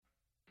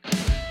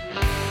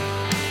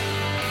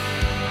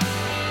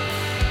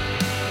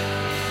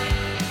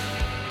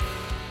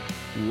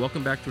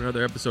Welcome back to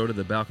another episode of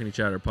the Balcony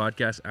Chatter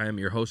podcast. I am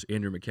your host,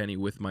 Andrew McKenney,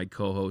 with my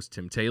co-host,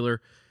 Tim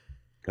Taylor.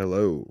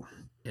 Hello.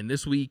 And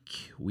this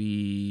week,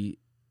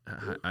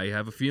 I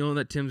have a feeling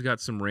that Tim's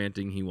got some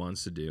ranting he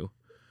wants to do.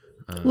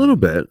 A little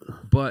bit.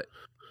 But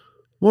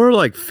more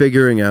like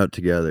figuring out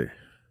together.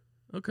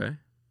 Okay.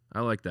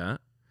 I like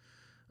that.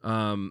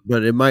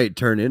 But it might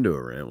turn into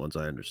a rant once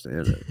I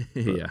understand it.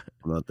 Yeah.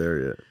 I'm not there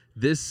yet.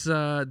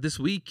 This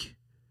week,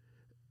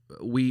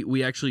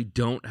 we actually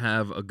don't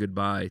have a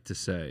goodbye to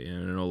say,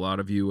 and I know a lot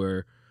of you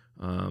are,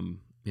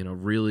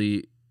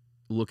 really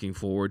looking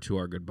forward to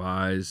our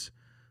goodbyes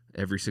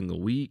every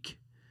single week,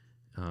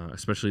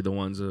 especially the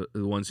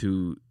ones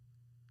who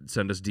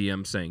send us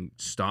DMs saying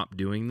stop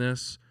doing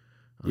this.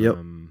 Yep,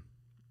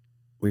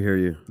 we hear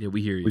you. Yeah,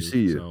 we hear you. We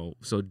see you.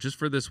 So just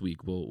for this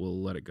week,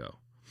 we'll let it go.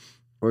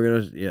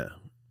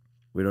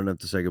 We don't have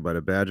to say goodbye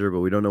to Badger,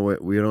 but we don't know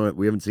we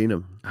haven't seen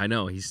him. I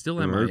know he's still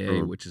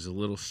MIA, which is a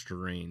little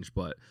strange,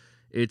 but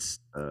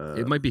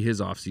it might be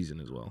his off season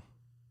as well.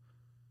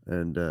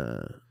 And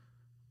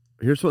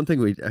here's one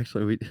thing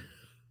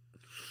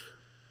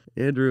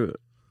Andrew,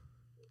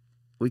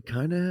 we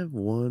kind of have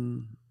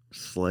one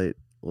slight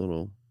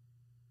little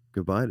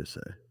goodbye to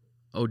say.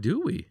 Oh,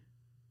 do we?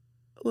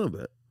 A little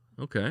bit.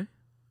 Okay.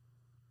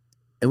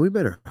 And we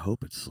better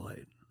hope it's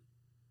slight.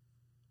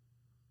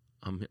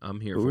 I'm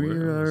here for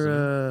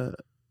it.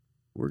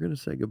 We're going to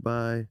say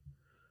goodbye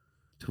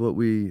to what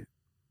we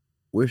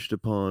wished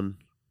upon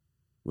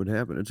would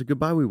happen. It's a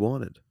goodbye we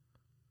wanted.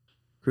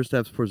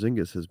 Kristaps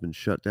Porzingis has been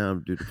shut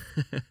down due to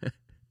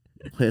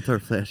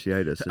plantar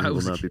fasciitis and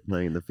will not be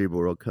playing in the FIBA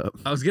World Cup.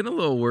 I was getting a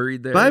little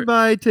worried there.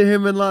 Bye-bye to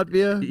him in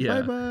Latvia.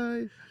 Yeah.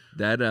 Bye-bye.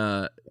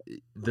 That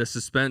the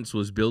suspense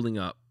was building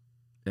up,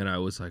 and I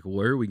was like,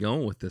 where are we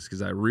going with this?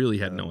 Because I really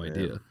had no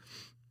idea.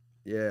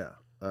 Yeah.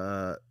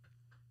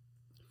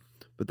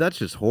 But that's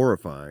just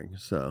horrifying.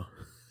 So,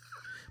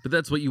 but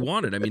that's what you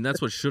wanted. I mean,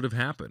 that's what should have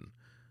happened.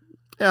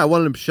 Yeah, I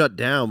wanted him shut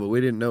down, but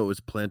we didn't know it was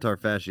plantar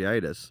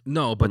fasciitis.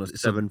 No, but a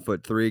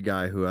 7'3"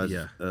 guy who has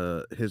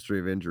a history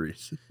of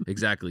injuries.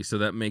 Exactly. So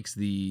that makes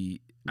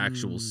the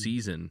actual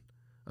season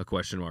a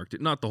question mark.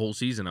 Not the whole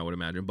season, I would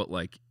imagine, but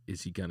like,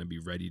 is he going to be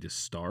ready to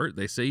start?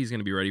 They say he's going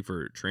to be ready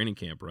for training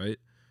camp, right?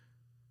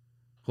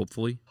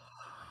 Hopefully.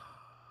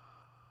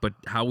 But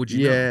how would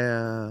you know?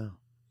 Yeah,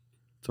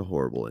 it's a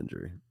horrible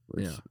injury.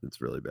 It's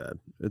really bad.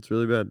 It's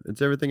really bad.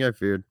 It's everything I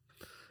feared.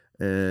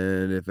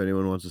 And if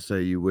anyone wants to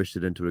say you wished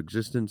it into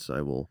existence,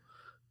 I will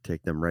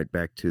take them right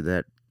back to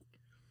that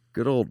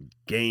good old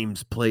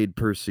games played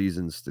per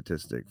season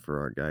statistic for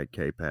our guy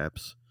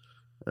K-Paps.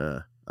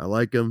 I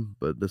like him,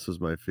 but this was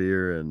my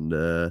fear. And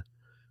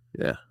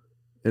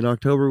in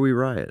October we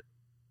riot.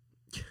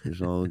 We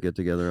should all get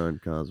together on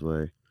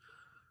Causeway,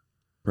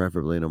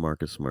 preferably in a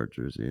Marcus Smart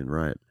jersey, and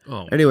riot.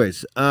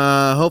 Anyways,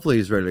 hopefully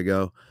he's ready to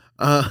go.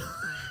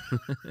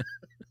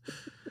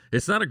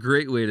 It's not a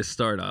great way to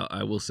start.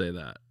 I will say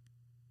that.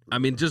 I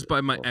mean, just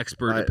by my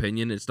expert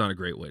opinion, it's not a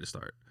great way to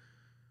start.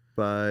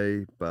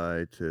 Bye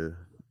to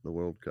the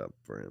World Cup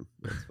for him.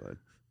 That's fine.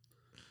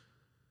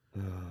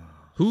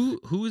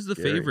 Who is the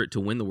favorite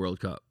to win the World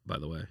Cup, by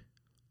the way?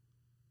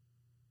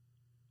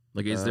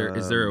 Like, is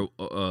there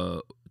a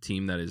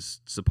team that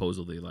is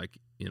supposedly like,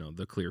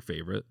 the clear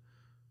favorite?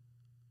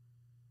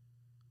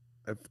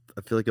 I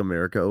feel like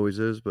America always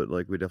is, but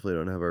like we definitely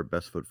don't have our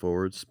best foot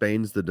forward.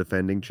 Spain's the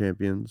defending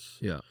champions.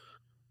 Yeah.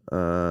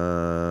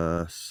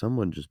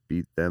 Someone just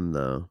beat them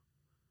though.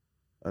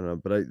 I don't know,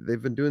 but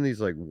they've been doing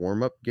these like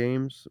warm up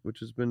games, which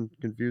has been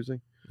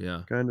confusing.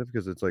 Yeah. Kind of,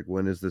 because it's like,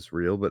 when is this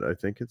real? But I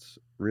think it's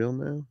real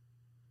now.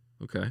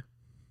 Okay.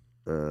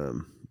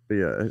 But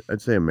yeah,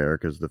 I'd say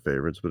America's the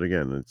favorites, but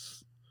again,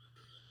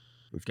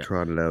 we've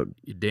trotted out.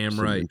 You're damn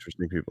some right.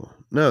 Interesting people.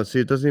 No, see,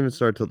 it doesn't even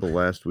start till the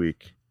last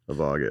week of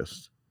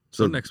August.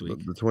 So next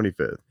week, the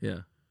 25th. Yeah.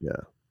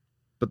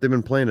 But they've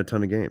been playing a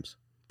ton of games.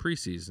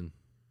 Preseason.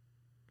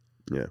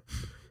 Yeah.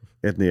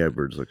 Anthony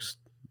Edwards looks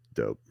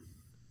dope.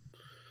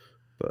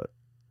 But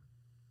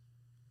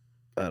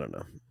I don't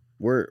know.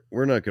 We're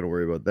not going to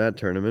worry about that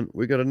tournament.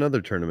 We got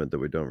another tournament that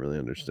we don't really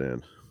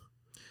understand.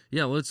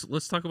 Yeah,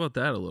 let's talk about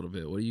that a little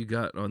bit. What do you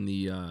got on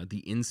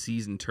the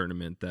in-season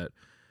tournament that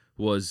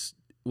was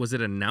it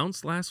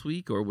announced last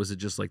week, or was it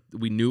just like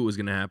we knew it was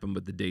going to happen,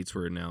 but the dates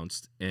were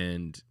announced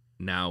and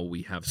now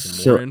we have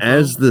some more info?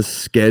 As the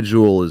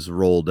schedule is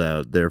rolled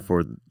out,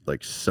 therefore,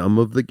 like some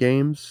of the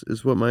games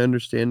is what my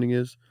understanding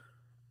is,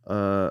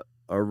 are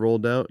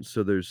rolled out.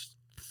 So there's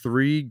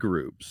 3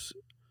 groups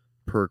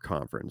per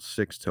conference,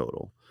 6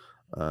 total.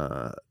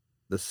 The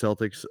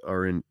Celtics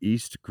are in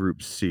East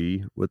Group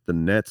C with the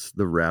Nets,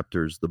 the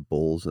Raptors, the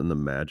Bulls, and the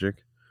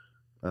Magic.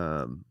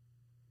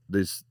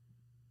 These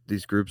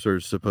groups are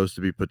supposed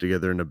to be put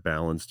together in a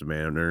balanced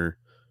manner,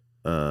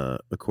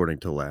 according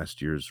to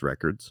last year's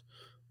records.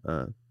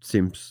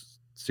 Seems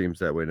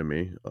that way to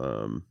me.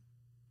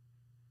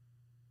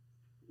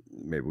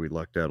 Maybe we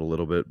lucked out a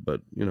little bit,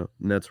 but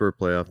Nets were a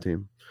playoff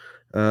team.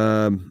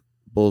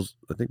 Bulls,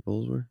 I think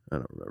Bulls were. I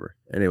don't remember.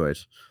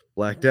 Anyways,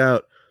 blacked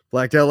out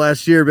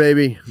last year,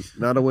 baby.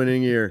 Not a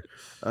winning year.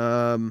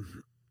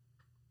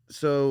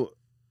 So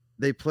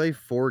they play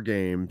 4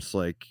 games,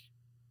 like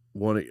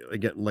one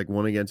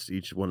against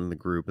each one in the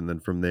group, and then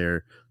from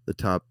there, the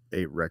top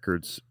 8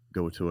 records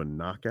go to a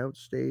knockout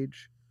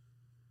stage.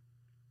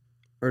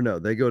 Or no,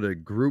 they go to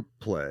group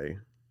play.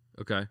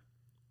 Okay.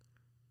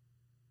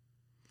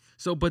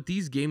 So, but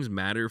these games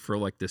matter for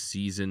like the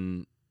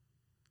season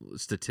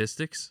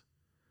statistics,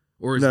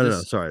 or is No,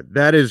 this? sorry,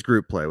 that is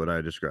group play. What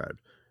I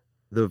described.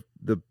 The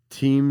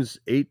teams,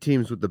 8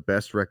 teams with the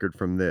best record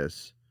from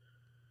this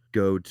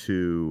go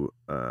to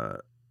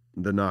the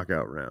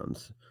knockout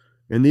rounds.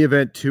 In the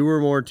event 2 or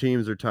more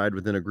teams are tied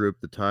within a group,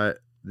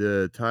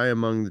 the tie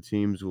among the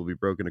teams will be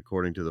broken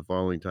according to the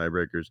following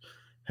tiebreakers: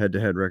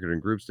 head-to-head record in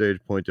group stage,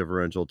 point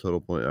differential,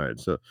 total point. All right,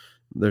 so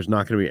there's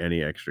not going to be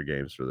any extra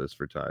games for this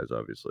for ties,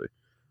 obviously.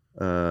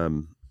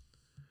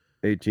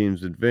 8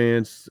 teams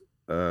advance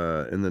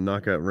in the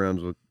knockout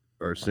rounds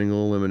are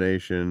single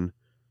elimination.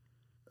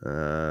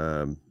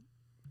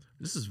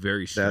 This is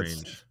very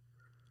strange.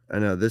 I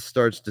know this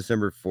starts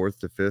December 4th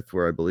to 5th,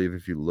 where I believe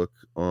if you look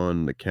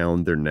on the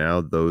calendar now,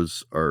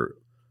 those are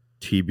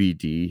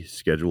TBD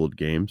scheduled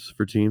games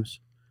for teams.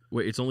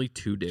 Wait, it's only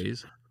 2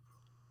 days?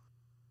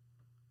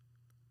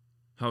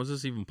 How is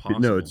this even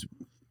possible? No, it's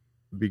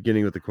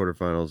beginning with the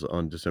quarterfinals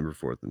on December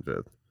 4th and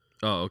 5th.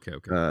 Oh, okay.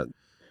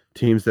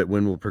 Teams that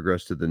win will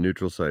progress to the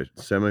neutral site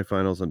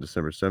semifinals on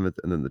December 7th,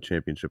 and then the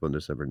championship on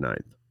December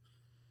 9th.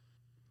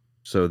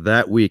 So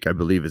that week, I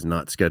believe, is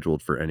not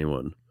scheduled for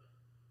anyone.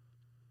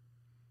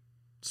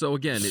 So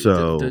again,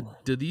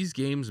 do these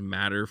games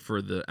matter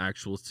for the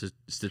actual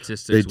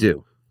statistics? They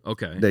do.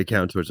 Okay. They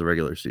count towards the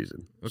regular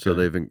season. Okay. So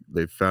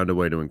they've found a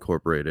way to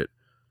incorporate it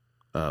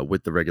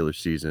with the regular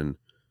season.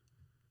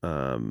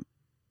 But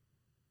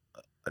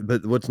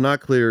what's not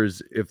clear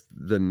is if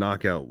the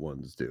knockout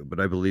ones do, but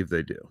I believe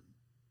they do.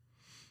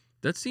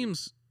 That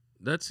seems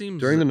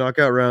during the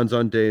knockout rounds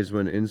on days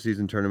when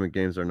in-season tournament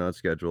games are not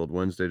scheduled,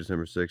 Wednesday,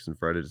 December 6th and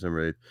Friday,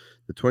 December 8th,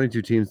 the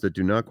 22 teams that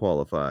do not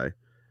qualify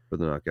for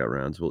the knockout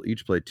rounds will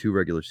each play 2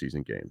 regular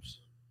season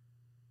games.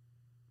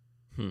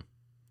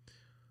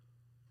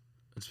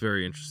 It's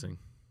very interesting.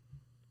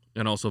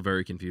 And also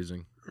very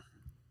confusing.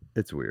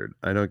 It's weird.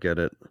 I don't get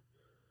it.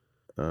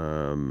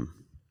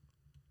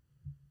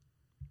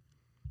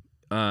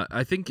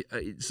 I think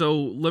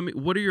so.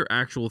 What are your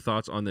actual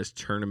thoughts on this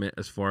tournament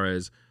as far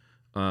as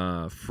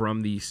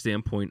from the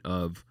standpoint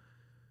of,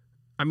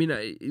 I mean,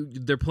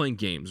 they're playing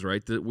games,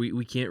 right?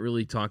 We can't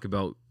really talk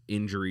about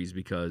injuries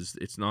because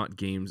it's not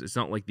games. It's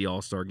not like the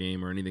All-Star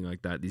game or anything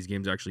like that. These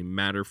games actually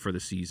matter for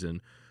the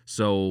season.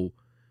 So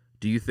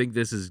do you think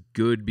this is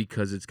good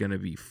because it's going to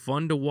be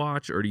fun to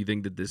watch, or do you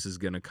think that this is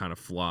going to kind of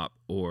flop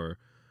or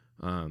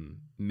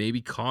maybe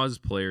cause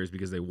players,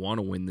 because they want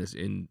to win this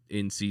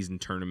in-season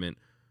tournament,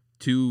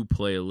 to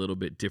play a little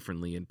bit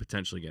differently and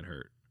potentially get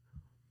hurt?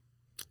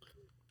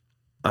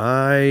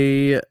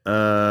 I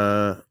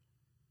don't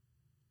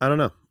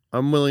know.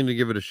 I'm willing to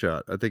give it a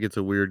shot. I think it's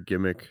a weird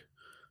gimmick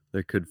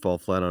that could fall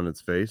flat on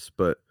its face,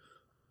 but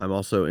I'm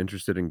also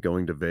interested in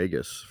going to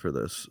Vegas for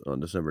this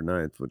on December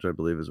 9th, which I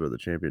believe is where the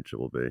championship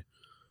will be.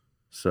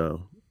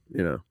 So, I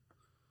don't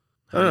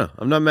know.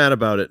 I'm not mad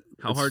about it.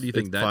 How hard do you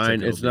think that's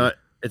fine?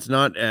 It's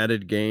not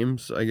added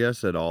games, I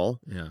guess, at all.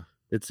 Yeah.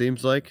 It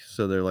seems like.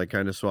 So they're like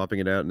kind of swapping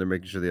it out, and they're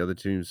making sure the other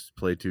teams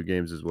play 2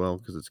 games as well,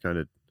 because it's kind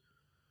of,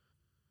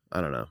 I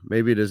don't know.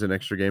 Maybe it is an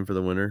extra game for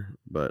the winner,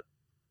 but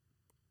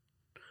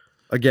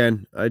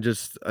again, I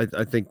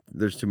think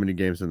there's too many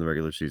games in the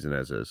regular season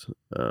as is.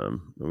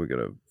 And we got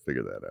to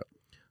figure that out.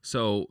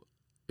 So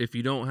if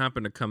you don't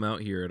happen to come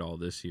out here at all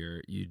this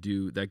year,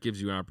 that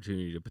gives you an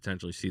opportunity to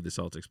potentially see the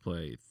Celtics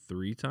play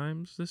 3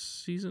 times this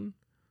season.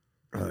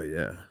 Oh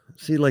yeah.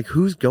 See, like,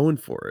 who's going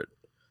for it?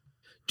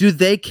 Do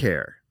they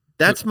care?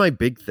 That's my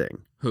big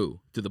thing.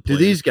 Who? Do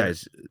these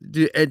guys?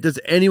 Does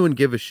anyone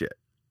give a shit?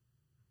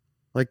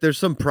 Like, there's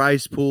some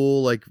prize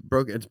pool, like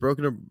it's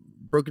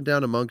broken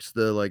down amongst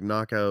the like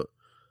knockout.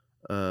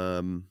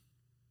 Yeah,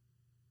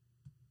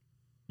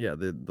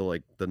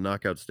 the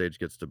knockout stage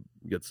gets to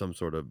get some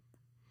sort of,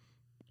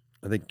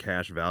 I think,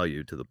 cash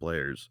value to the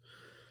players.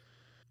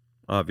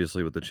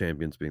 Obviously, with the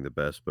champions being the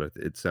best, but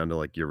it sounded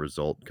like your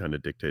result kind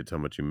of dictates how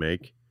much you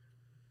make.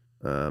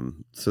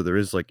 So there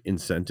is like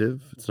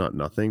incentive. It's not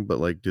nothing, but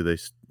like, do they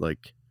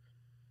like?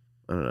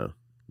 I don't know.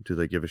 Do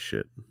they give a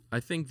shit? I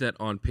think that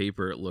on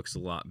paper it looks a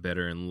lot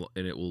better, and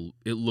it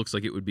looks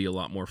like it would be a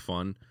lot more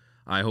fun.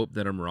 I hope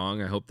that I'm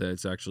wrong. I hope that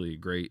it's actually a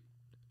great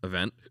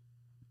event,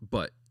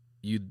 but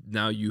you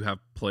have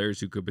players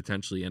who could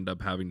potentially end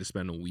up having to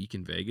spend a week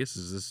in Vegas.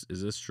 Is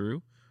this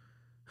true?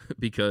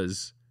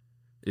 Because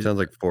it sounds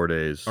like 4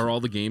 days. Are all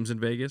the games in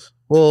Vegas?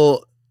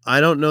 Well,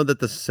 I don't know that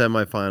the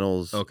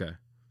semifinals. Okay.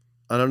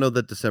 I don't know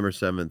that December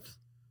 7th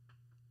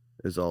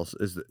is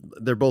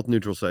they're both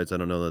neutral sites. I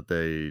don't know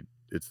that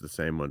it's the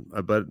same one,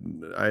 but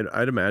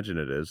I'd imagine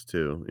it is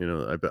too.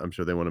 I'm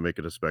sure they want to make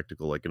it a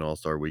spectacle, like an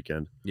All-Star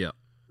weekend. Yeah.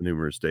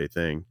 Numerous day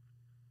thing.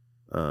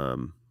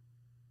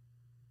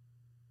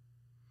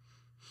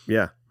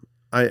 Yeah.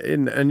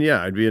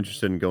 I'd be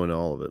interested in going to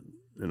all of it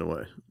in a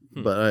way.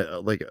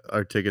 but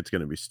our ticket's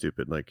gonna be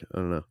stupid. Like, I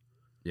don't know.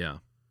 Yeah.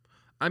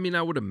 I mean,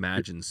 I would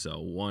imagine so.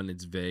 One,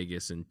 it's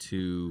Vegas, and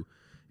two,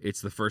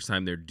 it's the first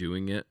time they're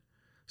doing it.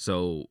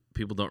 So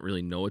people don't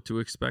really know what to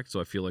expect. So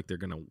I feel like they're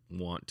going to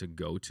want to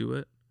go to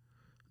it.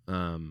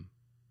 But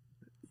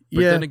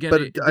then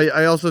again,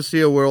 I also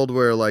see a world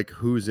where like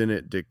who's in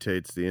it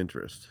dictates the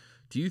interest.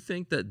 Do you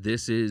think that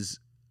this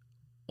is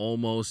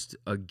almost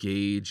a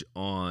gauge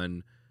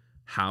on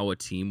how a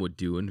team would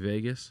do in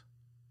Vegas?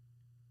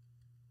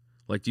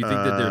 Like, do you think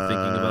that they're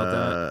thinking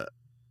about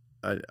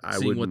that?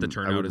 Seeing what the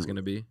turnout is going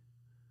to be?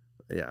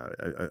 Yeah,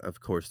 of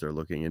course they're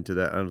looking into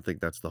that. I don't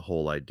think that's the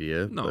whole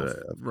idea. No,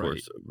 but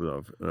course,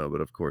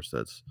 but of course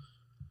that's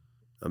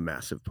a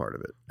massive part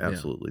of it.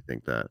 Absolutely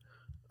think that.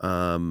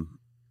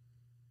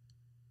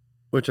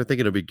 Which I think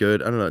it'll be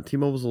good. I don't know.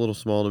 T-Mobile's a little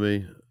small to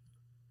me,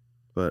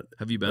 but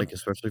have you been? Like,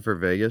 especially for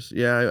Vegas?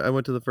 Yeah, I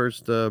went to the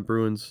first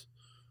Bruins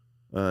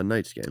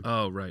Knights game.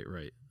 Oh,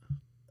 right.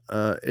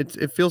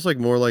 It feels like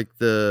more like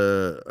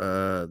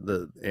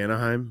the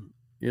Anaheim,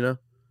 not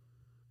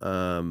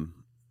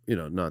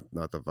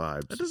the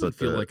vibes. That doesn't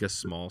feel like a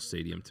small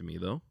stadium to me,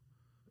 though.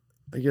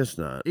 I guess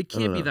not. It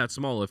can't be that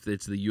small if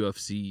it's the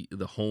UFC,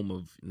 the home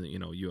of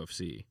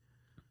UFC.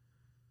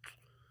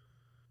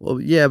 Well,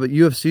 yeah, but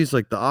UFC is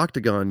like the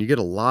Octagon. You get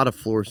a lot of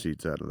floor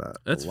seats out of that.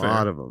 That's fair. A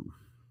lot of them.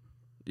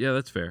 Yeah,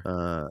 that's fair.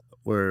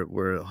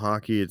 Where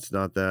hockey, it's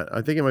not that.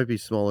 I think it might be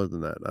smaller than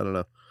that. I don't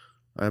know.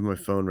 I have my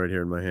phone right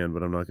here in my hand,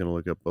 but I'm not going to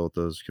look up both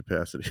those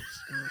capacities.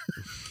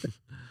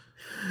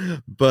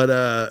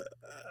 But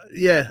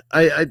yeah,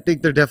 I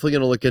think they're definitely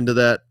going to look into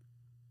that.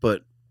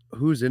 But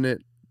who's in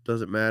it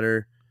doesn't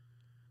matter.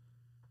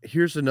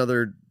 Here's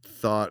another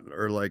thought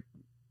or like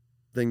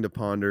thing to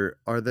ponder.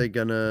 Are they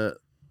gonna?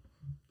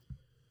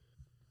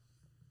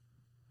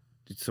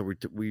 So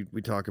we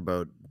talk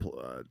about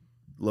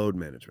load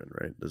management,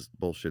 right? This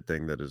bullshit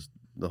thing that is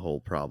the whole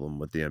problem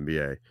with the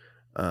NBA,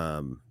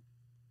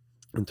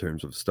 in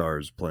terms of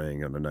stars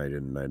playing on a night in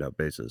and night out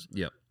basis.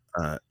 Yep.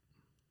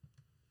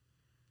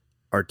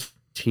 Our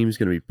team's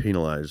going to be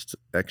penalized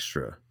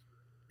extra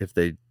if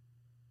they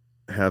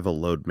have a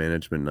load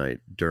management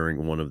night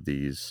during one of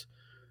these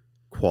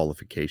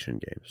qualification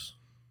games.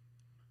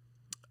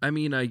 I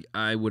mean,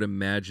 I would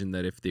imagine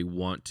that if they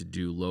want to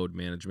do load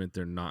management,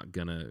 they're not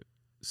going to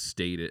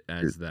state it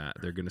as that.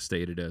 They're going to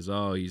state it as,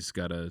 oh, he's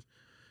got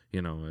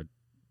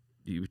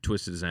he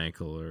twisted his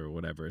ankle or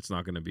whatever. It's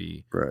not going to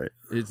be right.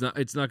 It's not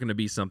going to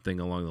be something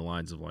along the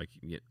lines of like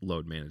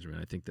load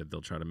management. I think that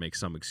they'll try to make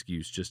some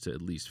excuse just to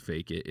at least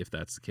fake it if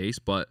that's the case.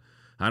 But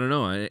I don't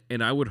know.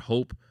 And I would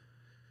hope.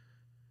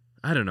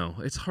 I don't know.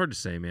 It's hard to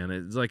say, man.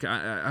 It's like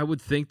I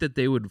would think that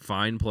they would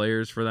fine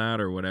players for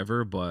that or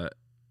whatever, but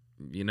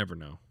you never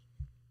know.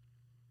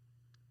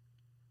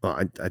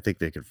 Well, I think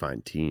they could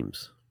find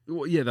teams.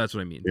 Well, yeah, that's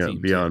what I mean. Yeah,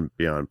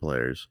 beyond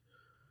players.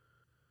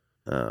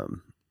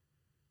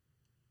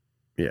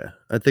 Yeah,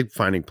 I think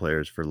finding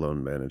players for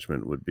loan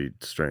management would be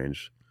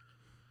strange,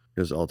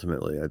 because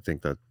ultimately, I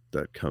think that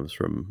comes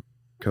from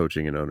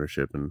coaching and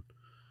ownership and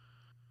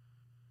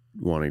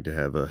wanting to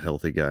have a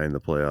healthy guy in the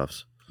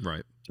playoffs,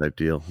 right? Type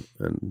deal,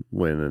 and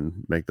win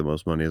and make the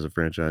most money as a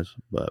franchise.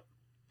 But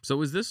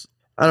so is this?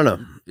 I don't know.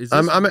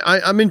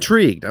 I'm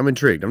intrigued.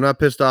 I'm not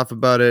pissed off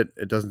about it.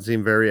 It doesn't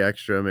seem very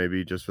extra.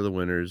 Maybe just for the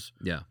winners.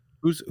 Yeah.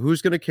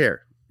 Who's gonna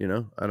care? I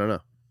don't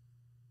know.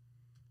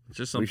 It's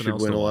just something we should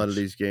else win to a lot watch. of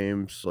these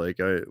games, like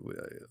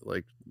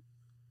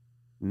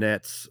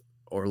Nets,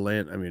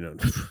 Orlando. I mean,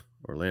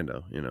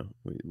 Orlando.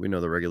 We know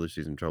the regular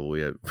season trouble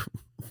we had.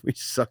 We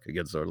suck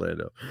against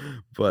Orlando,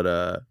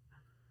 but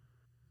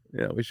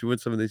yeah, we should win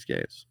some of these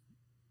games.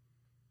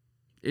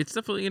 It's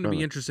definitely going to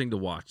be interesting to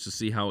watch, to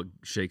see how it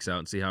shakes out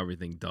and see how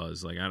everything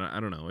does. Like, I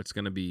don't know. It's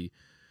going to be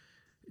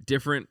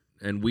different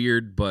and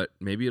weird, but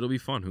maybe it'll be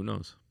fun. Who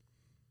knows?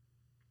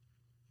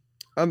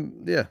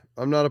 I'm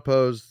not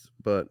opposed,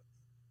 but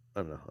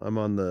I don't know.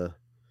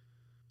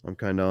 I'm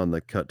kind of on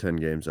the cut 10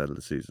 games out of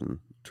the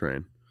season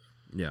train.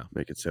 Yeah.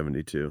 Make it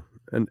 72.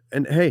 And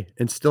hey,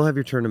 and still have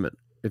your tournament.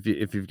 If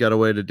you've got a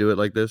way to do it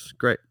like this,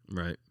 great.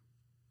 Right.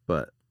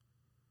 But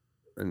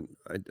I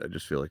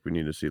just feel like we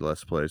need to see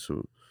less play,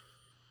 so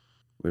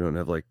we don't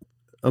have like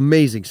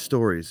amazing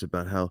stories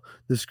about how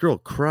this girl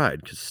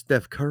cried because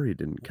Steph Curry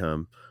didn't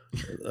come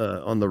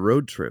on the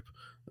road trip.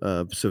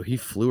 So he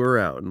flew her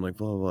out and like,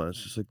 blah, blah, blah.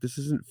 It's just like, this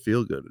isn't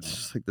feel good. It's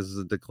just like, this is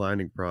a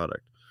declining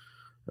product.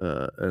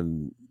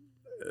 And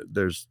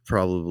there's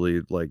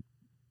probably like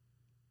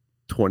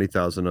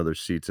 20,000 other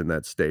seats in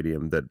that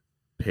stadium that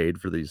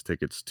paid for these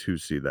tickets to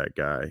see that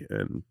guy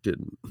and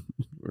didn't.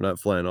 We're not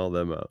flying all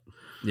them out.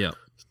 Yeah.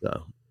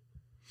 So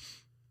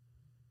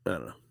I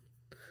don't know.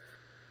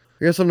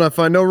 I guess I'm not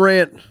fine. No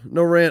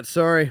rant.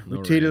 Sorry.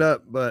 We teed it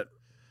up, but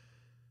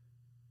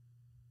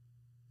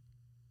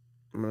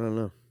I don't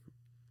know.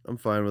 I'm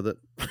fine with it.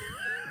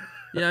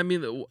 Yeah, I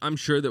mean, I'm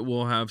sure that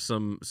we'll have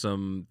some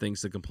things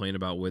to complain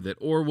about with it,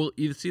 or we'll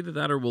either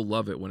that or we'll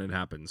love it when it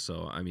happens.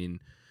 So, I mean,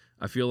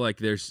 I feel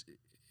like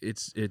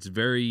it's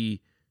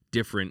very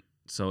different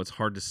So it's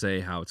hard to say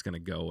how it's going to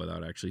go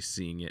without actually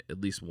seeing it at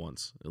least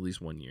once, at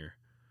least 1 year.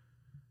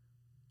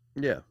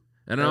 Yeah.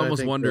 And I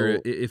almost wonder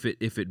if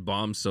it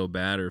bombs so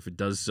bad or if it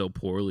does so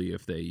poorly,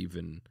 if they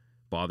even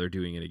bother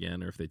doing it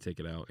again or if they take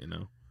it out,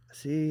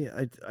 See,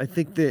 I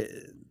think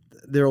that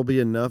there will be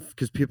enough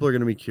because people are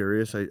going to be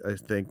curious, I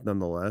think,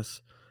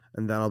 nonetheless.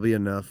 And that'll be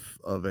enough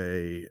of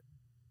a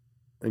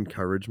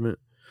encouragement.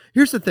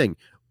 Here's the thing.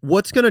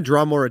 What's going to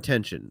draw more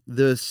attention?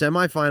 The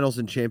semifinals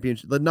and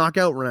championship, the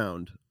knockout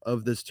round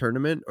of this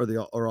tournament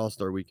or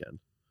All-Star weekend?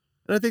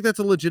 And I think that's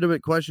a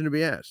legitimate question to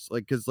be asked.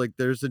 Because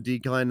there's a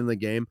decline in the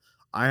game.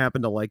 I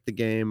happen to like the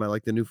game. I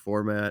like the new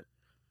format.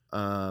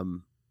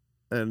 And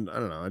I don't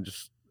know.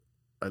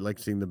 I like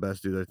seeing the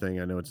best do their thing.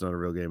 I know it's not a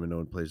real game and no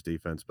one plays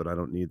defense, but I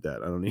don't need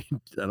that.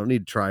 I don't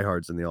need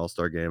tryhards in the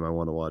All-Star game. I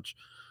want to watch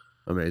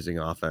amazing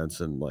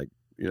offense and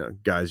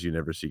guys you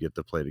never see get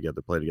to play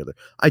together.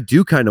 I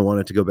do kind of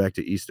want it to go back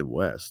to East and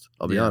West.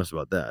 I'll be honest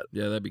about that.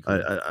 Yeah, that'd be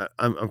cool.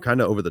 I'm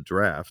kind of over the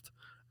draft,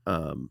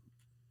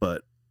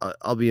 but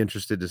I'll be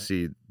interested to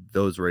see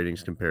those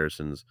ratings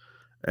comparisons.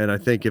 And I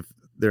think if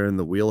they're in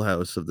the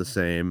wheelhouse of the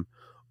same,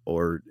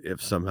 or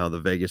if somehow the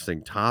Vegas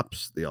thing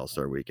tops the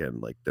All-Star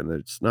weekend, then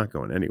it's not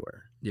going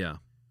anywhere. Yeah.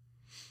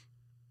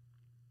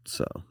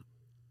 So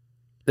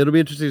it'll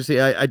be interesting to see.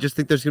 I just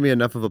think there's going to be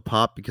enough of a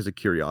pop because of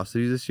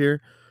curiosity this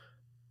year,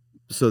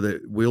 so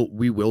that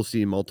we will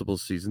see multiple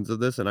seasons of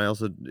this. And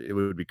it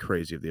would be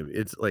crazy if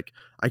it's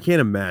I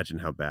can't imagine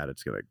how bad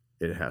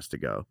it has to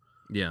go.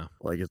 Yeah.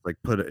 Or it's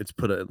going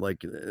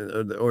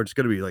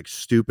to be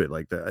stupid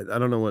like that. I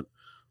don't know what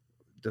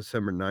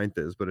December 9th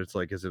is, but it's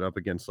is it up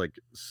against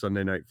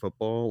Sunday night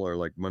football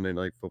or Monday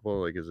night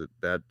football? Is it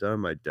that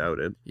dumb? I doubt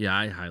it. Yeah,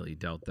 I highly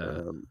doubt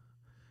that.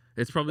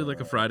 It's probably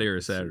a Friday or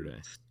a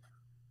Saturday.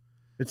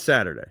 It's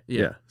Saturday.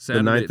 Yeah.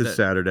 Saturday, the 9th is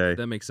Saturday.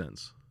 That makes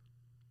sense.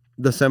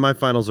 The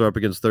semifinals are up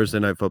against Thursday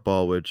night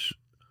football, which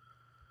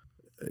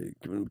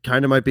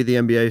kind of might be the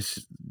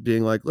NBA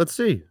being let's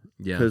see.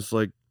 Yeah. Because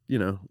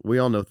we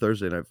all know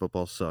Thursday night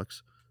football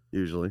sucks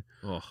usually.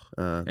 Oh,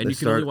 and you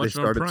can only watch it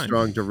on Prime. They started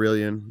strong.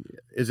 Derillion.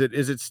 Is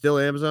it still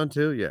Amazon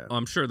too? Yeah.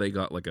 I'm sure they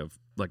got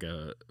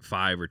a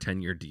 5 or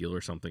 10 year deal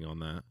or something on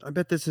that. I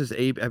bet this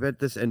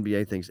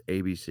NBA thing's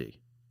ABC.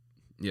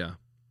 Yeah.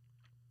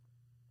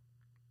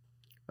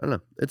 I don't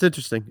know. It's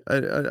interesting.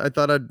 I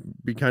thought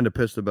I'd be kind of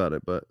pissed about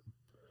it, but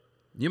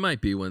you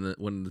might be when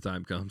the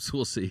time comes.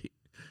 We'll see.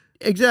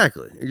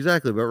 Exactly.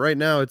 But right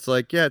now it's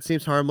it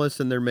seems harmless,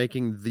 and they're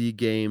making the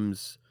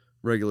games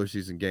regular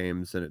season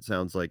games, and it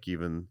sounds like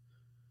even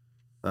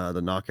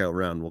the knockout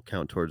round will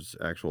count towards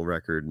actual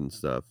record and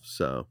stuff.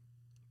 So,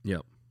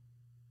 yep.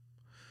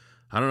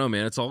 I don't know,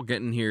 man. It's all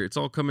getting here. It's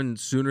all coming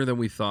sooner than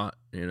we thought.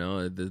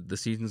 The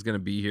season's gonna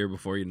be here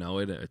before you know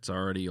it. It's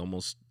already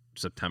almost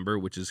September,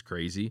 which is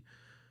crazy.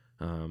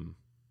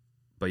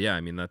 But yeah,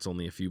 I mean that's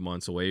only a few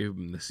months away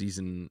from the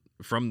season,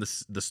 from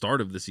the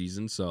start of the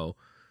season. So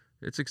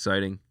it's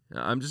exciting.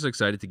 I'm just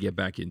excited to get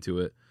back into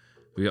it.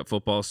 We got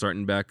football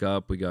starting back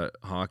up. We got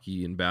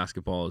hockey and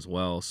basketball as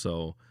well.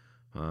 So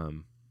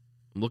I'm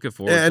looking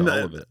forward to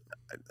all of it.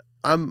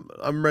 I'm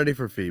ready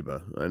for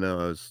FIBA. I know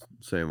I was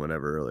saying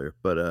whatever earlier,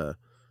 but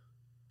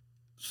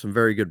some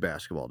very good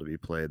basketball to be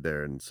played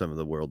there, and some of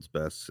the world's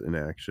best in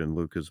action.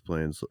 Luka's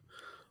playing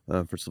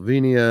for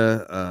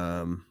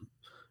Slovenia.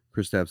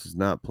 Kristaps is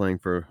not playing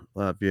for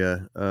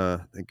Latvia.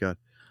 Thank God.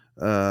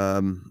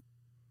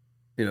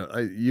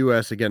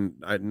 U.S. again.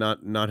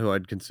 Not who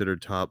I'd consider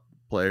top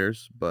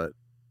players, but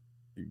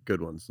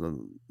good ones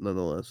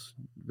nonetheless.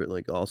 But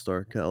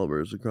all-star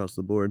calibers across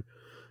the board,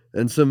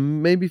 and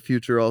some maybe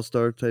future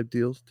all-star type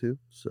deals too.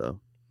 So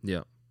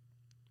yeah.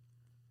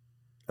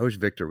 I wish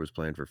Victor was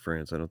playing for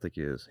France. I don't think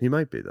he is. He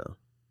might be though,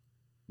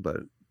 but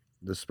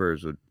the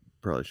Spurs would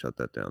probably shut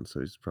that down.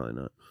 So he's probably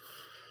not.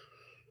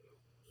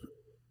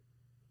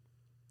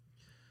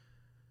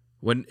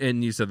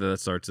 And you said that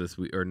starts this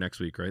week or next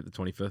week, right? The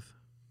 25th.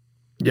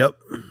 Yep.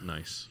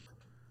 Nice.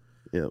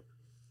 Yep.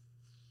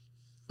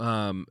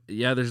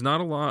 Yeah, there's not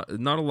a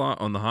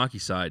lot on the hockey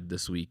side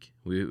this week.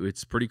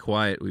 It's pretty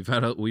quiet. We've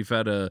had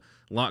a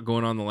lot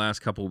going on the last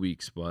couple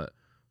weeks, but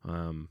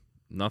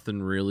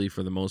nothing really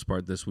for the most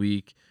part this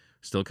week.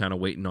 Still kind of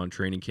waiting on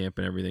training camp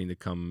and everything to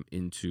come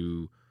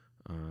into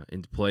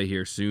play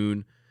here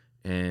soon.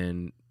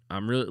 And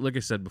I'm really, like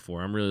I said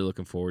before, I'm really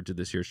looking forward to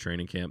this year's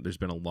training camp. There's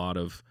been a lot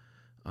of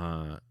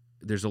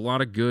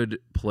good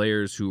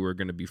players who are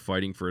going to be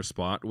fighting for a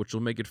spot, which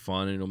will make it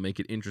fun and it'll make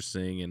it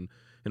interesting, and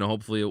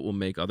hopefully it will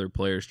make other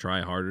players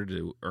try harder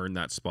to earn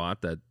that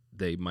spot that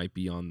they might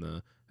be on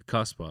the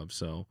cusp of.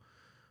 So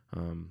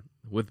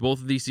with both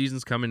of these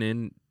seasons coming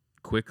in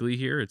quickly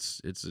here,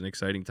 it's an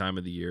exciting time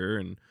of the year,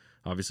 and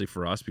obviously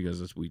for us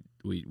because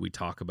we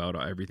talk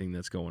about everything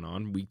that's going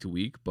on week to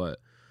week, but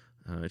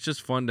it's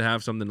just fun to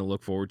have something to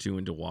look forward to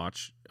and to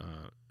watch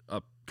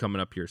coming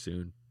up here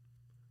soon.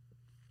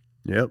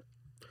 Yep.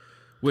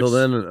 Till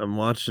then, I'm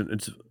watching.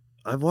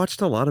 I've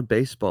watched a lot of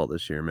baseball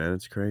this year, man.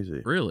 It's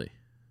crazy. Really?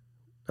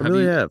 I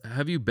really have.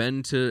 Have you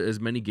been to as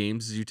many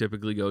games as you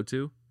typically go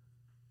to?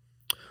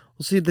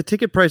 Well, see, the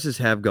ticket prices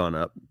have gone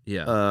up.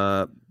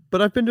 Yeah.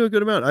 But I've been to a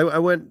good amount. I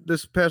went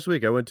this past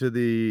week. I went to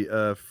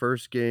the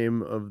first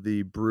game of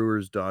the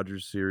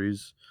Brewers-Dodgers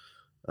series,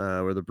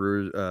 where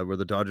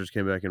the Dodgers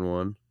came back and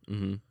won.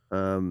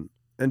 Mm-hmm.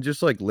 And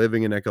just like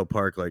living in Echo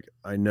Park, like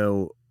I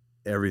know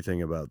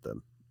everything about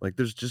them. Like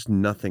there's just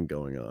nothing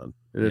going on,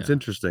 and it's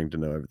interesting to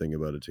know everything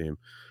about a team,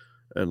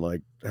 and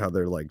like how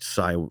they're like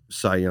Cy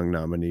Young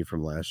nominee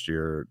from last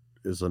year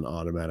is an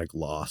automatic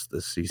loss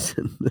this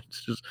season.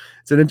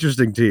 It's an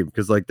interesting team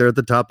because like they're at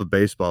the top of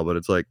baseball, but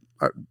it's like.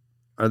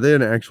 Are they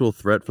an actual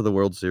threat for the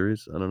World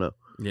Series? I don't know.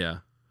 Yeah.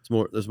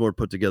 There's more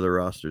put together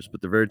rosters,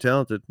 but they're very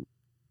talented.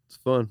 It's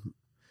fun.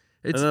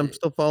 And I'm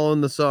still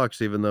following the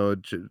Sox, even though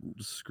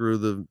screw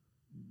the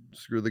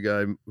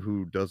guy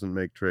who doesn't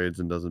make trades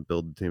and doesn't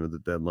build the team at the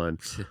deadline,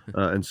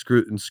 and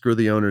screw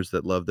the owners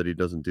that love that he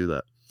doesn't do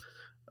that.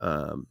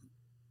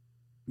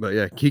 But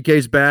yeah,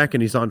 Kike's back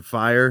and he's on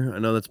fire. I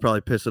know that's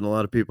probably pissing a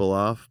lot of people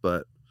off,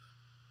 but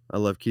I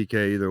love Kike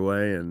either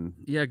way, and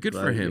yeah, good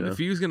for him. If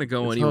he was gonna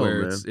go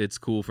anywhere, it's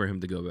cool for him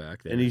to go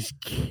back there. And he's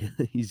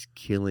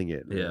killing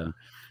it. Man. Yeah,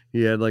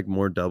 he had like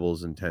more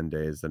doubles in 10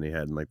 days than he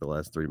had in like the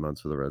last 3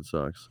 months for the Red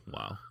Sox.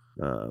 Wow.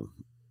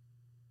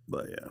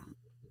 But yeah,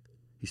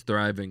 he's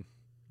thriving.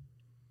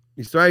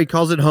 He's thriving. He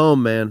calls it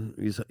home, man.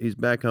 He's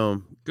back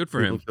home. Good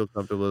for him. Feel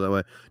comfortable that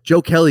way.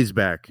 Joe Kelly's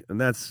back, and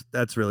that's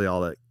really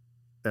all that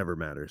ever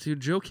matters.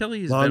 Dude, Joe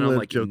Kelly has been on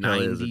like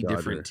 90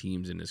 different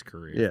teams in his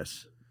career.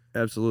 Yes,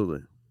 absolutely.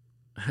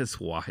 That's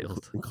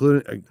wild.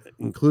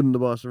 Including the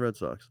Boston Red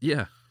Sox.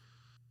 Yeah.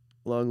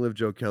 Long live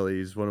Joe Kelly.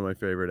 He's one of my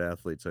favorite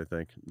athletes, I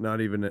think. Not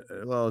even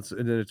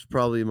it's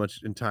probably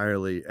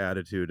entirely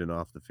attitude and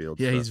off the field.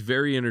 Yeah, stuff. He's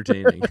very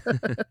entertaining.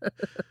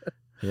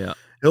 Yeah.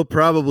 He'll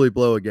probably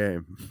blow a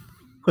game.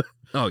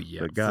 Oh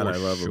yeah. But God, I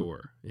love him.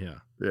 Yeah.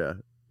 Yeah.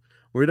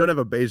 We don't have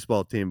a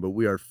baseball team, but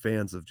we are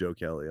fans of Joe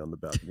Kelly on the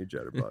Balcony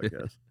Chatter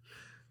podcast.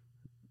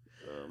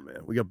 Oh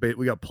man, we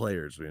got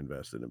players we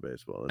invested in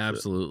baseball. That's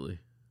absolutely.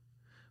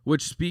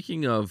 Which,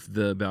 speaking of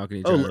the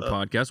Balcony Chatter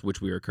podcast,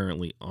 which we are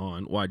currently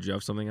on, why, did you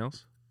have something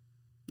else?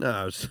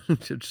 No,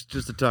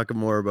 just to talk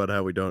more about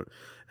how we don't,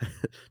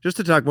 just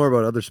to talk more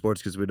about other sports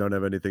because we don't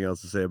have anything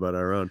else to say about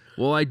our own.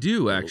 Well, I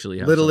do actually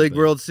have Little League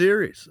World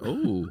Series.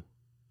 Oh,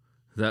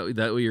 that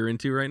what you're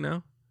into right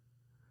now?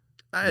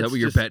 Is that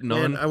what you're betting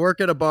on? I work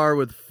at a bar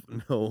with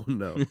no.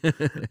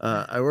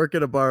 I work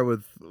at a bar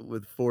with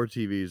 4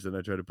 TVs, and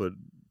I try to put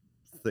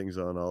things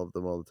on all of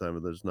them all the time,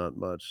 but there's not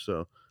much,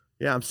 so.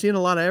 Yeah, I'm seeing a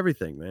lot of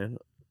everything, man.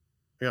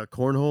 I got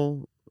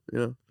cornhole,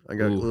 I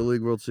got Little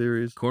League World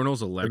Series.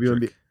 Cornhole's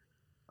electric.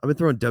 I've been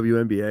throwing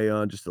WNBA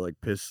on just to like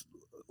piss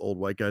old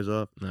white guys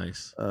off.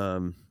 Nice.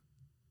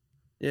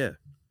 Yeah,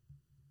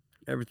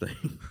 everything.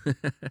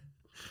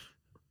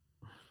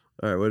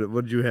 All right,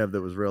 what did you have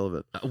that was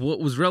relevant? What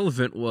was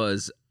relevant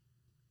was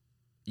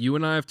you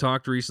and I have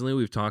talked recently.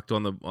 We've talked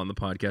on the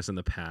podcast in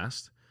the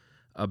past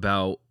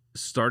about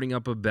starting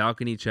up a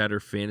Balcony Chatter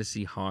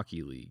fantasy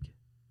hockey league.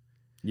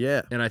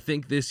 Yeah. And I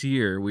think this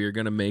year we are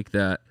going to make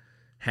that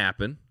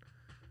happen.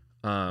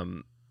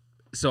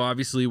 So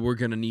obviously we're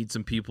going to need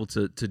some people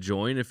to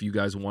join if you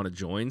guys want to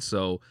join.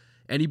 So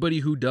anybody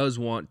who does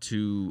want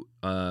to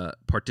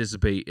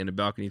participate in a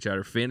Balcony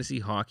Chatter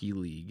fantasy hockey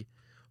league,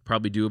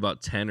 probably do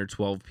about 10 or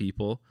 12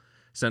 people,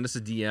 send us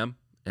a DM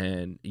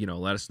and,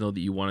 let us know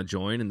that you want to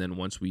join. And then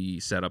once we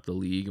set up the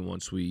league and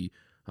once we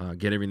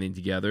get everything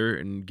together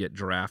and get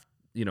draft,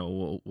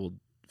 we'll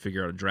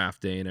figure out a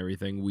draft day and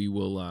everything,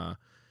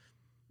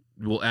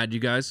 we'll add you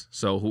guys.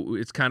 So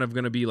it's kind of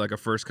going to be like a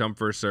first come,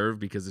 first serve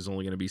because there's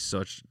only going to be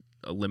such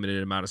a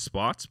limited amount of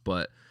spots.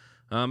 But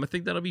I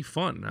think that'll be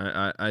fun.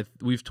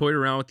 We've toyed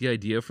around with the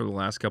idea for the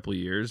last couple of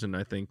years, and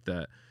I think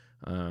that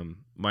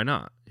why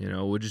not?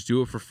 We'll just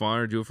do it for fun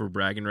or do it for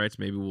bragging rights.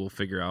 Maybe we'll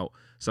figure out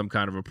some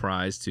kind of a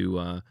prize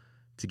to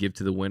give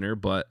to the winner.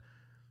 But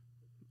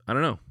I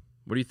don't know.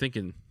 What are you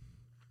thinking?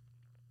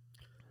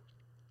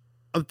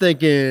 I'm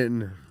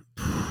thinking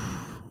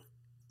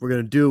we're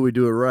going to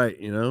do it right,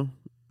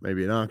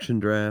 Maybe an auction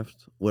draft.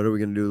 What are we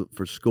going to do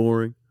for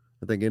scoring?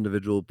 I think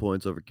individual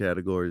points over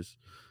categories.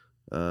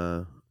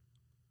 Yeah.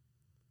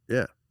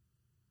 I'm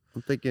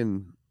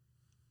thinking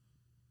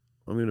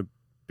I'm going to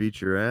beat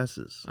your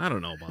asses. I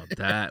don't know about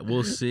that.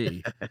 We'll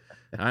see.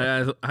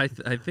 I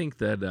think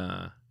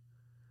that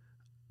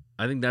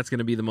I think that's going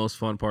to be the most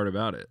fun part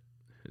about it.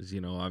 Is,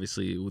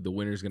 obviously the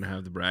winner's going to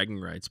have the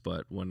bragging rights,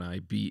 but when I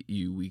beat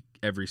you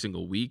every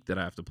single week that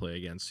I have to play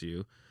against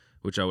you,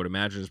 which I would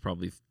imagine is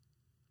probably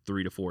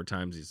 3 to 4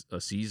 times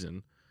a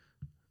season,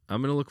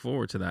 I'm going to look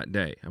forward to that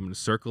day. I'm going to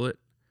circle it,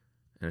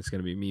 and it's going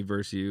to be me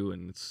versus you,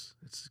 and it's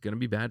going to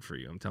be bad for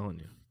you. I'm telling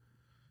you.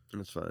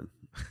 That's fine,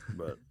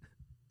 but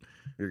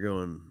you're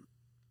going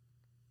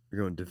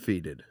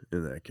defeated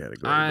in that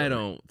category. I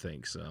don't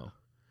think so.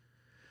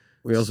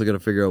 We also got to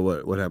figure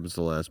out what happens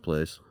to last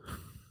place.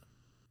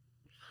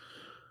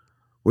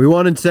 We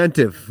want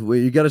incentive.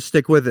 You got to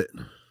stick with it.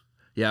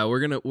 Yeah, we're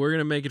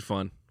gonna make it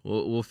fun.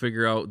 We'll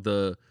figure out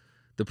the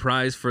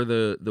prize for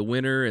the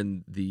winner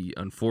and the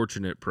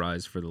unfortunate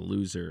prize for the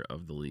loser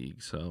of the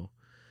league. So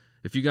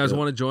if you guys Yep.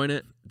 want to join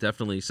it,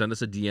 definitely send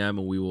us a DM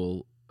and we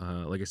will,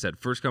 like I said,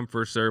 first come,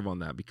 first serve on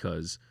that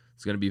because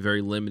it's going to be a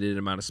very limited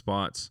amount of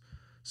spots.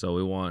 So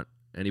we want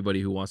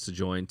anybody who wants to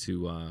join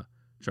to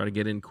try to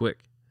get in quick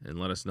and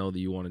let us know that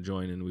you want to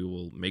join, and we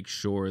will make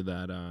sure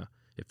that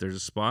if there's a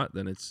spot,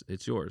 then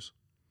it's yours.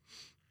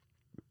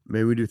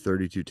 Maybe we do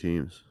 32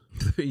 teams.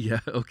 Yeah,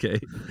 okay.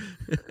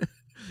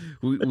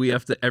 we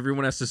have to.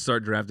 Everyone has to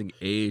start drafting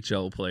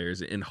AHL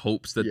players in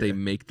hopes that they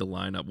make the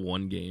lineup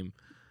one game.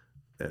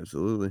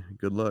 Absolutely.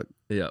 Good luck.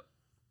 Yeah,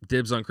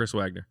 dibs on Chris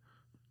Wagner.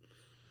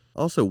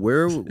 Also,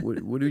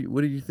 what are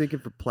you thinking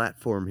for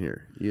platform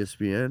here?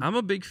 ESPN. I'm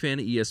a big fan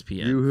of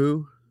ESPN.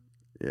 Yoo-hoo.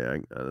 Yeah,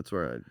 that's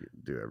where I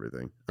do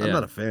everything. I'm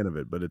not a fan of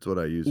it, but it's what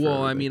I use.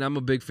 Well, I mean, I'm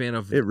a big fan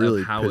of it.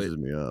 Really of how pisses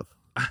me off.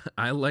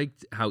 I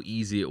liked how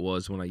easy it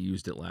was when I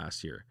used it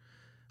last year.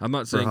 I'm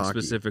not saying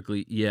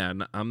specifically. Yeah,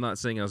 I'm not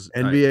saying I was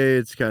NBA.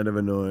 It's kind of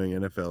annoying.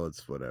 NFL,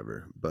 it's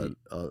whatever. But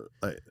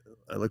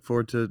I look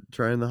forward to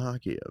trying the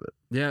hockey of it.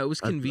 Yeah, it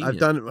was convenient. I've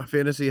done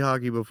fantasy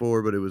hockey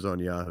before, but it was on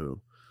Yahoo.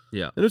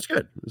 Yeah, and it's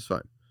good. It's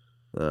fine.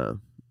 But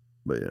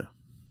yeah,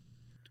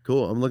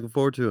 cool. I'm looking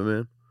forward to it,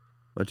 man.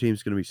 My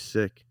team's gonna be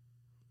sick.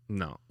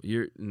 No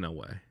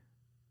way.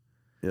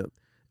 Yep.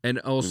 And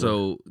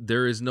also,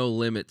 there is no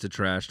limit to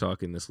trash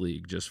talk in this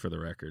league, just for the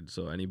record.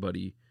 So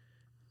anybody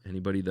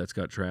that's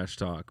got trash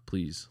talk,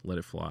 please let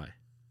it fly.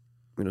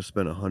 I'm gonna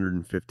spend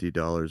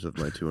 $150 of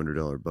my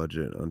 $200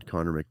 budget on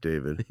Connor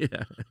McDavid.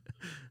 Yeah.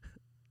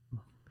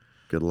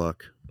 Good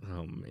luck.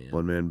 Oh man.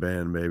 One man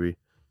band, baby.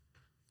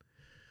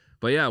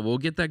 But yeah, we'll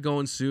get that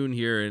going soon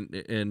here,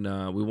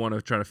 and we want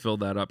to try to fill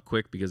that up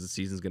quick because the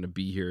season's going to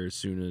be here as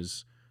soon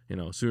as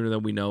sooner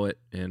than we know it,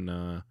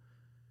 and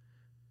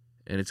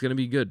it's going to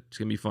be good. It's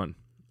going to be fun,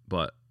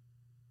 but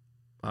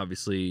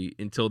obviously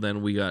until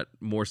then, we got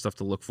more stuff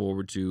to look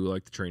forward to,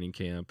 like the training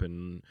camp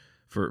and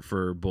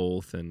for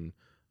both, and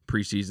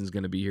preseason's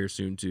going to be here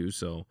soon too.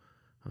 So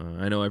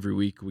I know every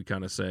week we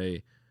kind of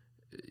say,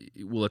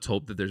 well, let's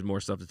hope that there's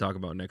more stuff to talk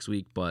about next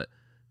week, but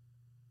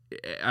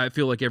I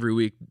feel like every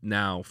week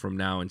now, from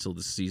now until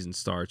the season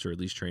starts, or at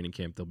least training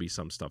camp, there'll be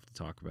some stuff to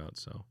talk about.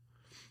 So,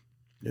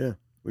 yeah,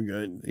 we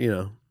got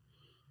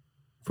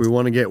if we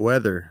want to get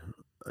weather,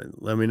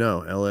 let me know.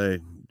 LA,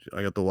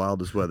 I got the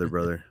wildest weather,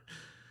 brother.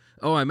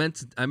 Oh, I meant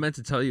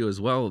to tell you as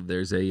well.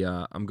 There's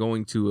I'm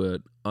going to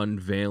an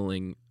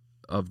unveiling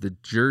of the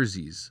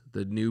jerseys.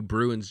 The new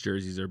Bruins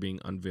jerseys are being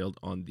unveiled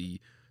on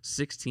the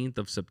 16th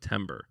of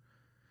September.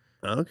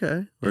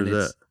 Okay, where's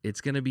that?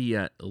 It's going to be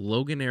at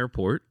Logan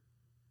Airport.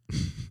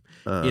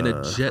 In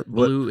a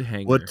JetBlue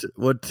hangar.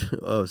 What?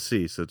 Oh,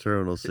 C. So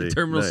Terminal C.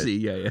 Terminal C.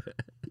 Yeah.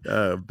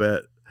 I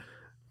bet.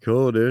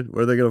 Cool, dude.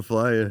 Where are they gonna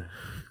fly you?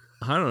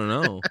 I don't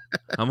know.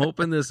 I'm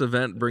hoping this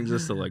event brings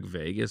us to like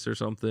Vegas or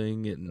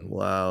something. And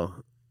wow.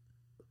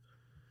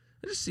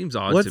 It just seems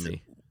odd to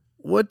me.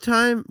 What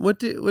time? What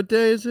day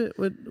is it?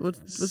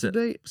 What's the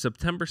date?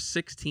 September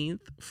 16th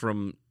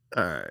from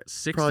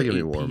 6 to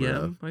 8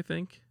 p.m. I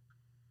think.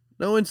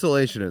 No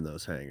insulation in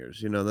those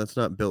hangars. That's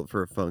not built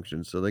for a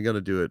function, so they got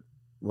to do it.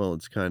 Well,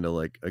 it's kind of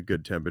like a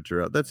good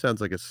temperature out. That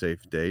sounds like a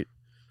safe date.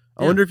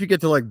 I wonder if you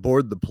get to like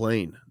board the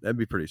plane. That'd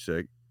be pretty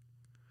sick.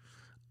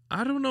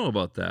 I don't know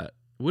about that.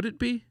 Would it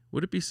be?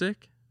 Would it be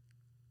sick?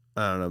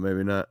 I don't know.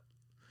 Maybe not.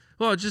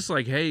 Well, just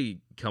like, hey,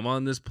 come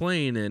on this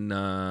plane and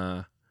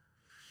now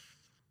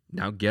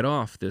get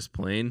off this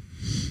plane.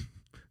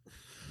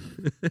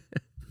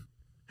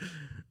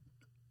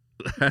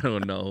 I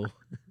don't know.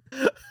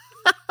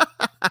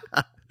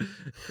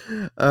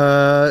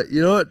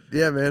 You know what?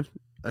 Yeah, man.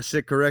 I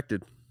sit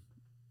corrected.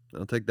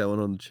 I'll take that one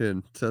on the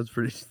chin. Sounds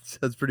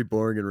pretty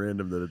boring and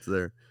random that it's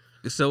there.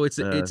 So it's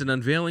an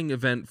unveiling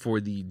event for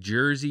the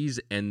jerseys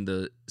and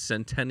the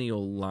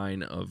Centennial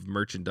line of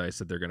merchandise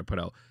that they're going to put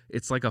out.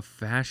 It's like a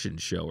fashion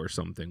show or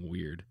something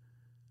weird.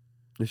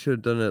 They should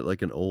have done it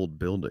like an old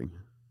building.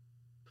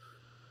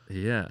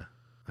 Yeah,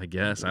 I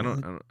guess. I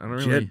don't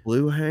really.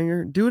 JetBlue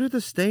hangar? Do it at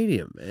the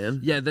stadium,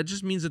 man. Yeah, that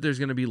just means that there's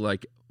going to be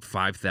like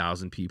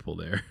 5,000 people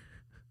there.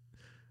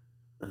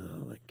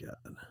 Oh my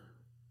god.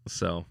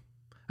 So,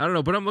 I don't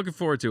know, but I'm looking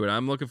forward to it.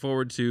 I'm looking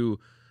forward to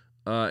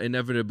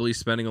inevitably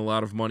spending a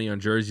lot of money on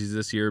jerseys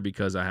this year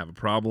because I have a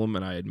problem,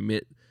 and I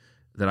admit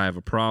that I have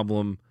a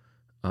problem,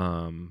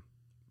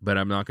 but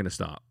I'm not going to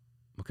stop,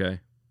 okay?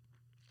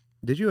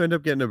 Did you end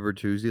up getting a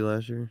Bertuzzi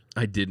last year?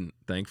 I didn't,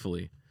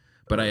 thankfully.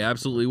 But I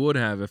absolutely would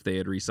have if they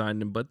had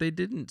re-signed him, but they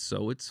didn't,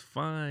 so it's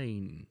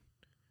fine.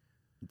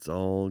 It's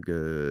all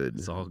good.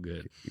 It's all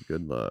good.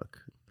 Good luck.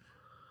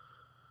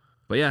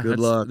 But yeah,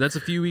 that's a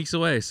few weeks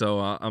away, so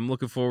I'm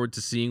looking forward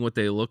to seeing what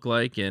they look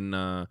like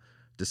and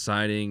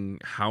deciding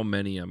how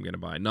many I'm going to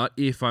buy. Not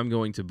if I'm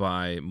going to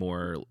buy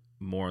more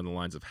on the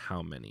lines of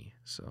how many.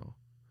 So,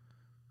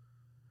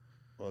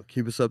 well,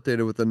 keep us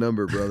updated with the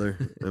number, brother,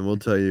 and we'll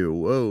tell you.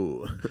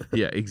 Whoa.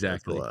 Yeah,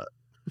 exactly. That's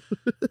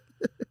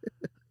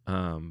a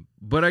lot.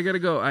 But I gotta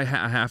go. I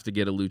have to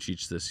get a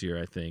Lucic this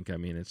year. I think. I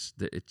mean,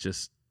 it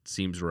just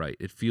seems right.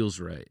 It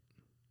feels right.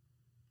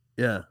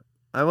 Yeah.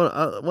 I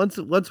want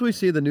once we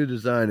see the new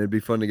design, it'd be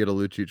fun to get a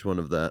Lucic one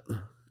of that.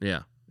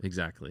 Yeah,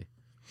 Exactly.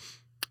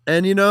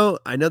 And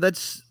I know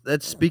that's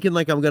speaking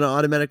like I'm going to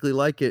automatically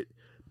like it,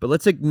 but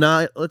let's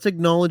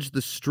acknowledge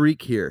the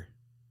streak here.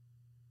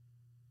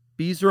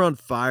 Bees are on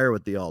fire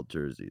with the alt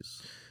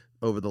jerseys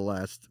over the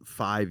last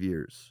 5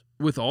 years.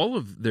 With all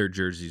of their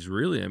jerseys,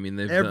 really. I mean,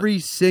 they've every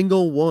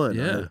single one.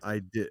 Yeah,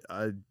 I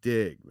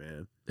dig,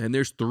 man. And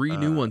there's 3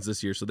 new ones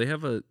this year, so they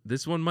have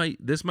this might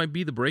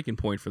be the breaking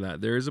point for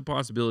that. There is a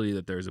possibility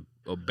that there's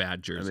a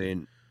bad jersey. I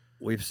mean,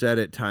 we've said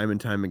it time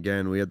and time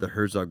again. We had the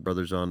Herzog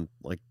brothers on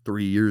like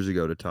 3 years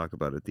ago to talk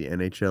about it. The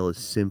NHL is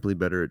simply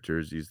better at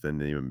jerseys than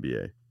the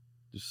NBA.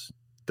 Just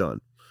done.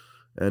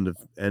 End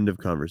of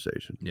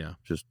conversation. Yeah.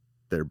 Just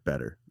they're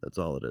better. That's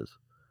all it is.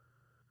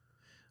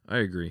 I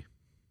agree.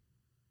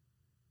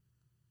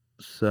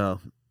 So,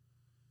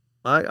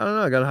 I don't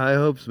know. I got high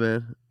hopes,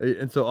 man.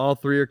 And so all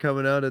 3 are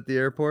coming out at the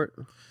airport?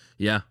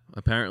 Yeah,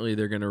 apparently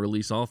they're going to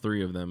release all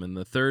 3 of them, and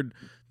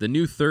the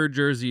new third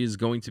jersey is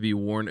going to be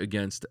worn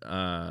against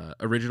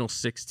original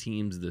 6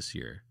 teams this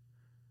year.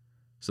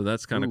 So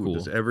that's kind of cool.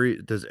 Does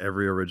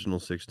every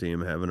original 6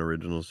 team have an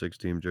original 6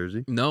 team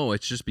jersey? No,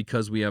 it's just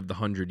because we have the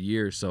 100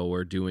 year, so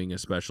we're doing a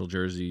special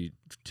jersey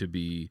to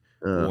be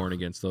worn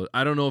against those.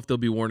 I don't know if they'll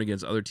be worn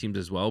against other teams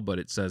as well, but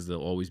it says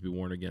they'll always be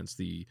worn against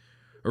the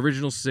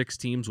original 6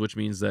 teams, which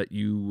means that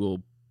you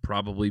will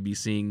probably be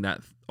seeing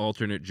that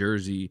alternate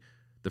jersey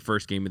the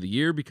first game of the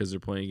year because they're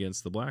playing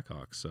against the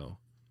Blackhawks. So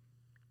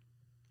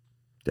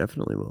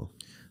definitely will.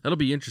 That'll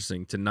be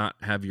interesting to not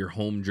have your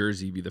home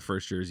jersey be the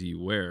first jersey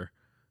you wear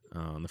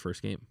on the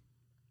first game.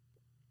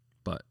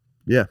 But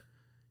yeah,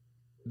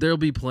 there'll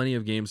be plenty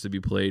of games to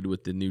be played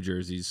with the new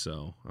jerseys,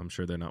 so I'm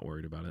sure they're not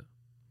worried about it.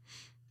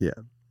 Yeah.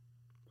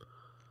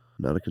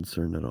 Not a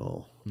concern at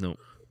all. No.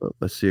 Well,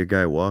 I see a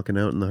guy walking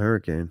out in the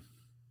hurricane.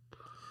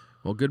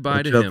 Well,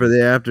 goodbye to him. Watch out for the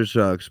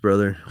aftershocks,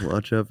 brother.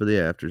 Watch out for the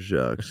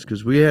aftershocks.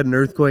 Because we had an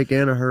earthquake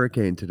and a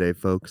hurricane today,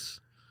 folks.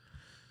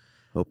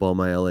 Hope all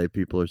my LA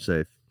people are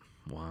safe.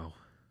 Wow.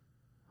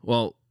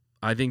 Well,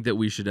 I think that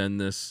we should end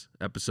this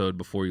episode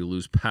before you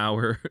lose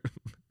power.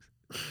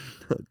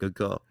 Good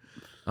call.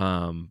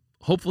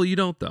 Hopefully you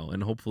don't, though.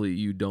 And hopefully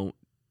you don't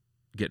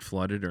get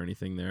flooded or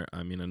anything there.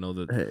 I mean, I know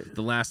that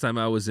the last time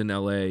I was in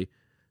LA,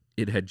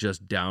 it had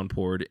just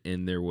downpoured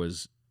and there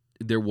was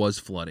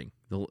flooding.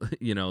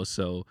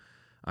 So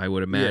I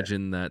would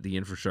imagine that the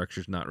infrastructure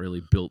is not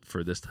really built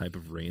for this type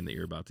of rain that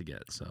you're about to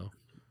get. So,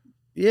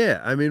 yeah,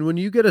 I mean, when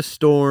you get a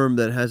storm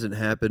that hasn't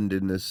happened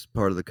in this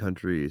part of the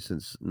country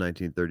since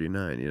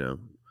 1939,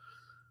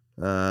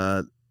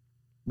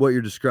 what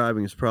you're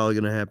describing is probably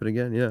going to happen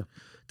again. Yeah.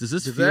 Does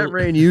this feel... that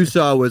rain you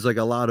saw was like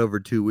a lot over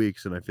 2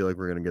 weeks, and I feel like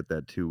we're going to get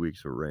that 2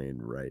 weeks of rain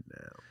right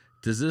now.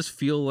 Does this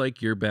feel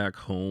like you're back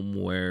home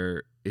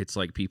where it's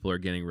like people are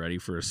getting ready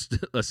for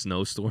a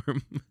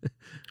snowstorm?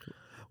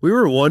 We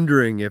were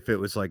wondering if it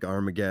was like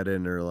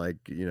Armageddon or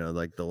like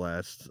the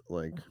last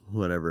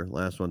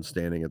last one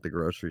standing at the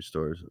grocery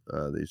stores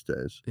these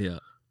days. Yeah.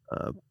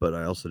 But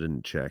I also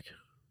didn't check.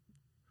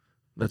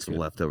 That's some good.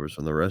 leftovers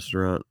from the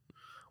restaurant.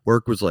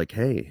 Work was like,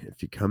 hey,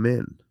 if you come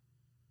in,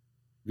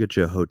 we'll get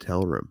you a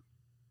hotel room.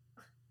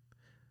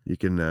 You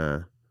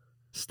can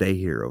stay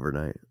here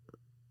overnight.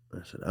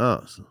 I said,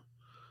 oh, so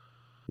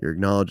you're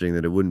acknowledging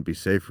that it wouldn't be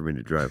safe for me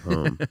to drive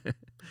home.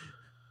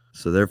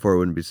 So therefore it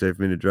wouldn't be safe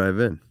for me to drive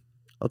in.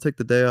 I'll take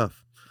the day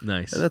off.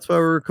 Nice. And that's why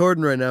we're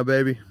recording right now,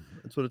 baby.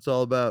 That's what it's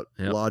all about.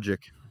 Yep. Logic.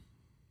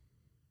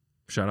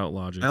 Shout out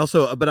Logic.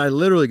 But I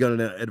literally got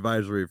an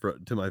advisory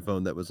to my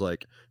phone that was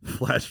like,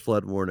 flash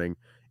flood warning.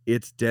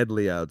 It's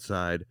deadly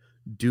outside.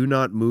 Do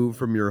not move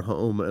from your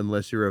home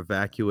unless you're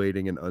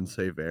evacuating an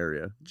unsafe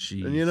area.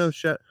 Jeez. And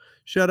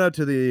shout out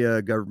to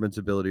the government's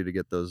ability to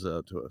get those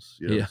out to us,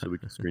 so we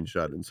can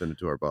screenshot it and send it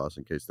to our boss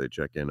in case they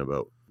check in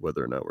about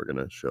whether or not we're going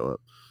to show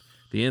up.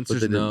 The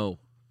answer's no.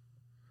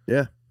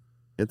 Yeah.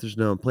 Answer's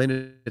no. I'm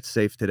playing it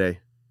safe today.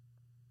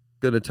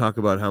 Going to talk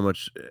about how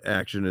much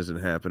action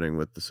isn't happening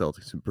with the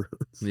Celtics and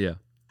Bruins. Yeah.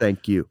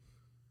 Thank you.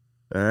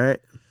 All right.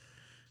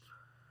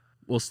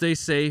 Well, stay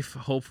safe.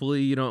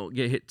 Hopefully you don't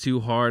get hit too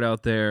hard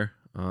out there.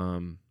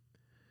 And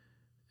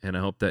I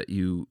hope that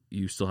you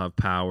still have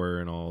power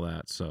and all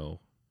that. So,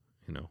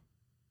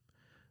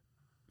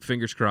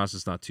 fingers crossed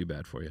it's not too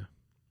bad for you.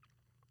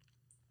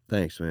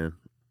 Thanks, man.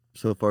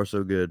 So far,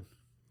 so good.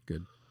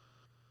 Good.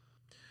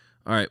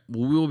 All right.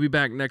 Well, we will be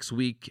back next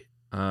week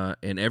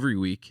and every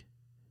week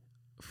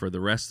for the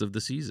rest of the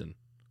season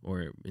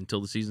or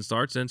until the season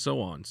starts and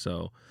so on.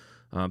 So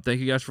thank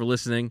you guys for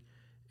listening,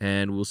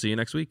 and we'll see you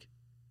next week.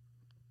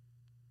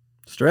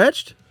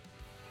 Stretched?